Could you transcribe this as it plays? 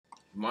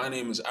My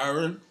name is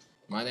Aaron,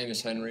 My name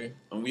is Henry.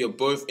 and we are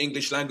both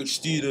English language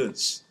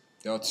students.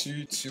 There are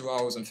two 2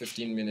 hours and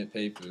 15-minute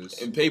papers.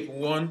 In paper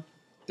 1,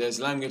 there's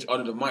language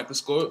under the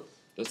microscope,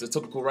 there's the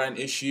topical writing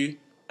issue,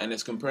 and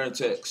there's comparing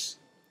text.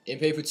 In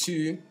paper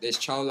 2, there's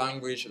child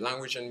language,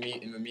 language in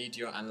the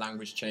media, and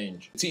language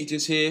change. The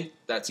teachers here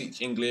that teach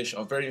English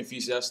are very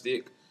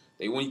enthusiastic,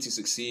 they want you to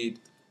succeed,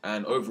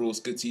 and overall it's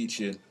good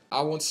teaching.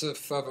 I want to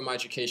further my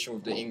education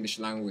with the English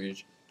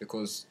language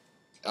because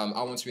I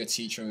want to be a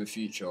teacher in the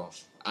future,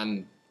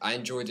 and I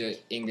enjoy the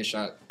English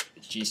at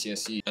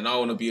GCSE. And I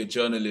want to be a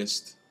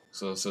journalist,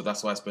 so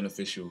that's why it's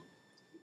beneficial.